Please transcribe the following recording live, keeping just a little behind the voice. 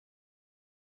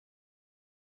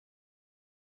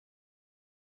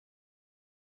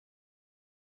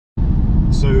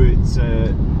So it's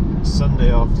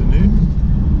Sunday afternoon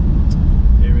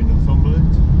here in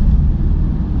Northumberland.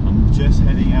 I'm just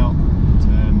heading out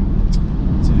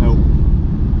to help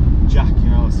Jack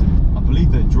and Alison. I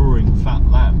believe they're drawing fat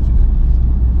lambs.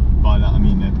 By that I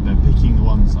mean they're picking the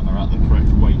ones that are at the correct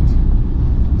weight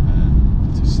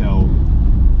to sell.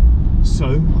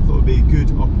 So I thought it would be a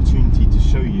good opportunity to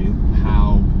show you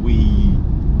how we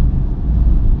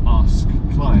ask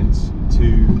clients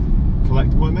to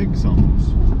collect worm egg samples.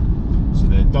 So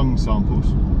they're dung samples,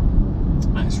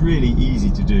 and it's really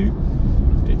easy to do.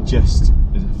 It just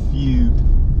there's a few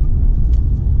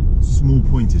small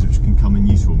pointers which can come in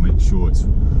useful. Make sure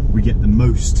we get the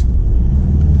most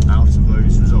out of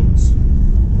those results.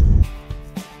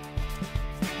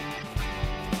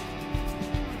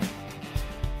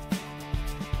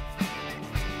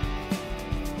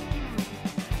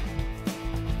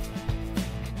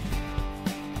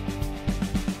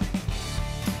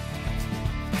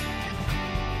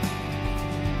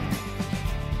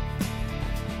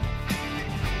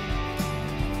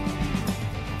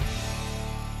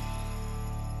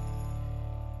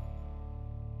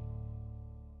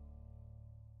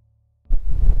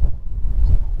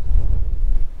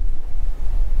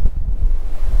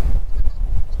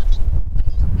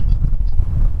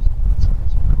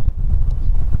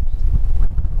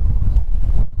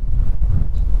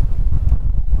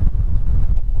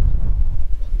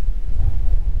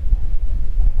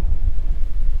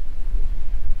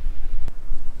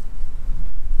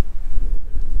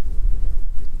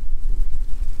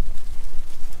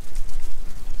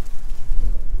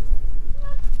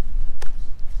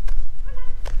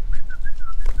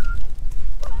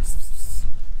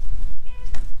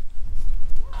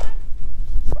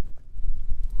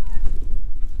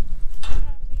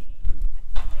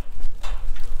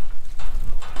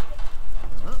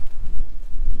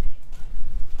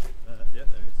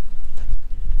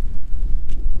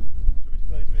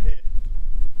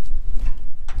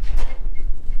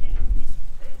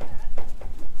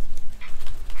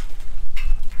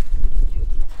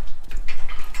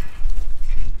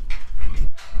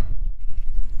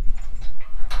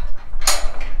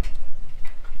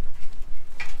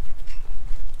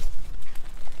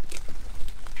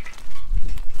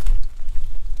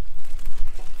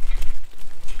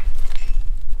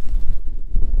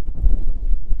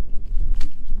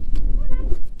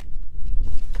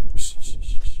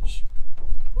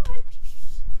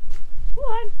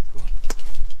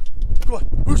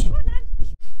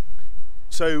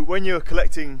 So when you're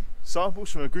collecting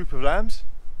samples from a group of lambs,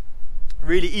 a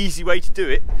really easy way to do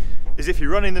it is if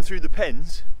you're running them through the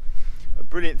pens. A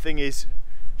brilliant thing is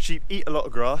sheep eat a lot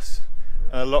of grass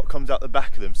and a lot comes out the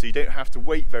back of them, so you don't have to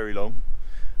wait very long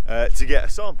to get a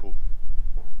sample.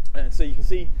 And so you can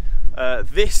see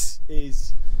this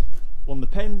is one of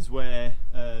the pens where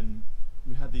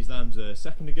we had these lambs a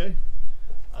second ago,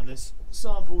 and there's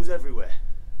samples everywhere.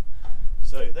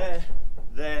 So there.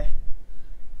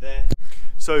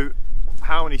 So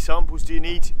how many samples do you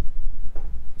need?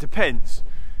 Depends.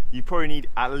 You probably need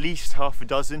at least half a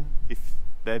dozen if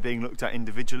they're being looked at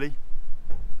individually.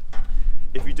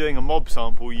 If you're doing a mob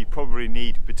sample, you probably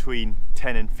need between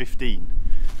 10 and 15.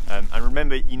 And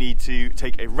remember, you need to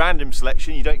take a random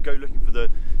selection. You don't go looking for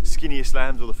the skinniest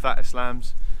lambs or the fattest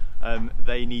lambs.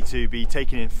 They need to be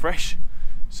taken in fresh,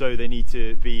 so they need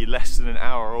to be less than an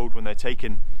hour old when they're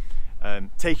taken.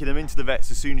 Taking them into the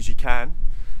vets as soon as you can.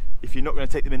 If you're not going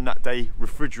to take them in that day,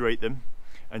 refrigerate them.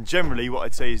 And generally what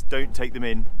I'd say is don't take them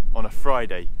in on a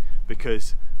Friday,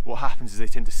 because what happens is they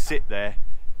tend to sit there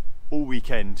all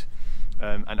weekend,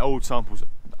 and old samples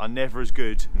are never as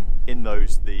good. In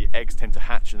those, the eggs tend to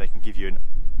hatch and they can give you an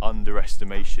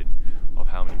underestimation of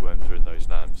how many worms are in those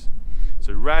lambs.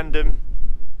 So random,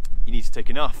 you need to take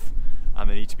enough, and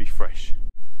they need to be fresh.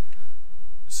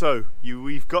 So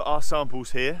we've got our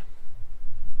samples here.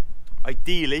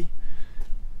 Ideally,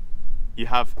 you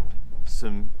have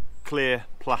some clear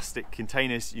plastic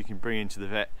containers you can bring into the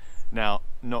vet. Now,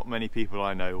 not many people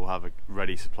I know will have a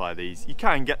ready supply of these. You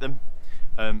can get them,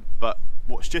 but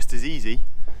what's just as easy,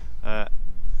 and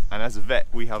as a vet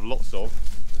we have lots of,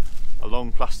 are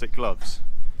long plastic gloves.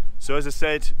 So as I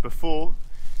said before,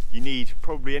 you need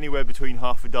probably anywhere between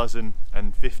half a dozen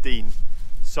and 15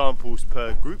 samples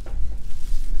per group.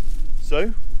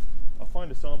 So I'll find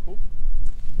a sample.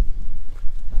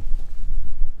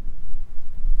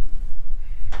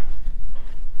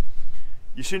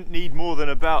 You shouldn't need more than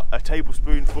about a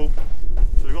tablespoonful.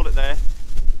 So we've got it there.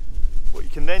 What you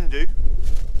can then do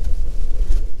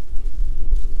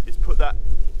is put that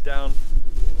down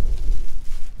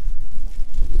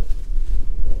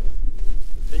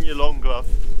in your long glove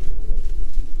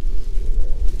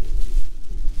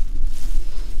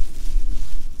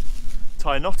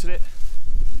knot in it.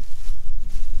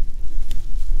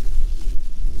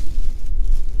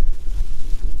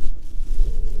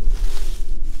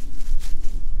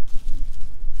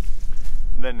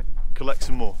 And then collect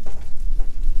some more.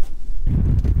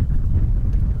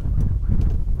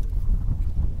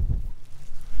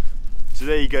 So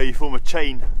there you go, you form a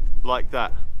chain like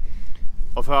that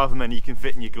of however many you can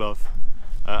fit in your glove,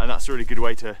 and that's a really good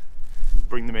way to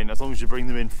bring them in, as long as you bring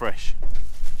them in fresh.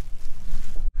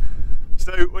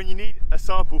 So when you need a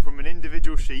sample from an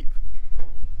individual sheep,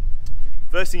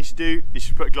 first thing you should do is you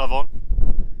should put a glove on,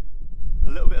 a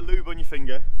little bit of lube on your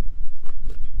finger,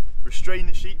 restrain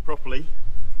the sheep properly,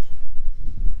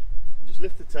 just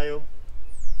lift the tail,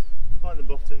 find the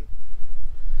bottom,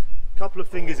 couple of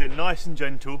fingers in nice and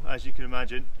gentle, as you can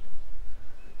imagine,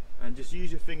 and just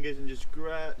use your fingers and just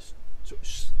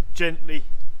gently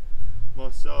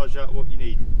massage out what you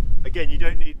need. Again, you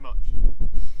don't need much,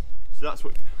 so that's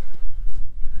what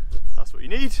you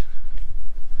need.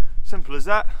 Simple as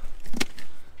that.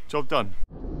 Job done.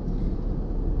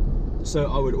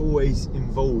 So I would always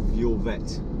involve your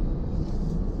vet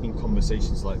in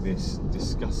conversations like this,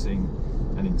 discussing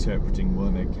and interpreting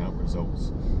worm egg count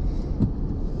results.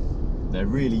 They're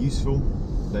really useful.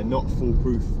 They're not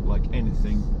foolproof like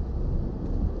anything,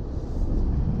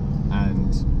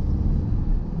 and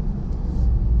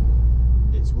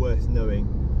it's worth knowing,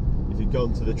 if you've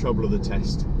gone to the trouble of the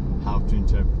test, how to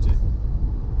interpret it.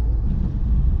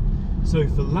 So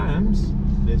for lambs,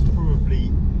 there's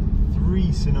probably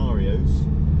 3 scenarios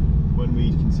when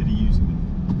we'd consider using them.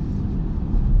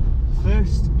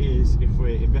 First is if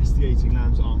we're investigating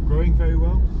lambs that aren't growing very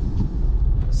well.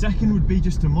 Second would be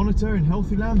just to monitor in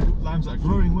healthy lambs that are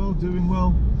growing well, doing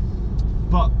well,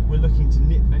 but we're looking to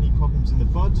nip any problems in the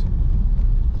bud.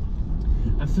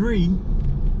 And 3,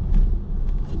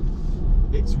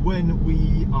 it's when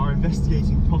we are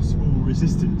investigating possible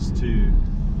resistance to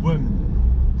worm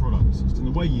products. And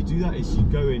the way you do that is you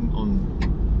go in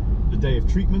on the day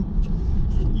of treatment,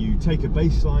 you take a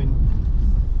baseline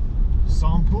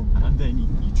sample, and then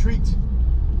you treat,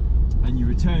 and you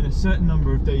return a certain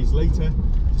number of days later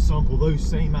to sample those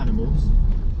same animals,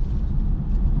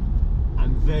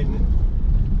 and then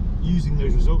using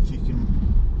those results you can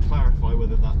clarify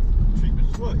whether that treatment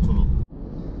has worked or not.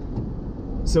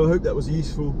 So I hope that was a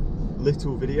useful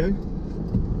little video,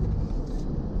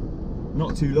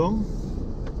 not too long.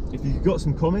 If you've got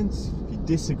some comments, if you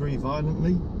disagree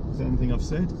violently with anything I've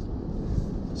said,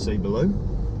 say below.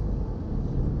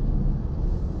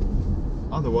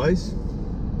 Otherwise,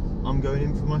 I'm going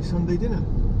in for my Sunday dinner.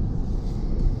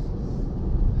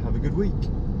 Have a good week.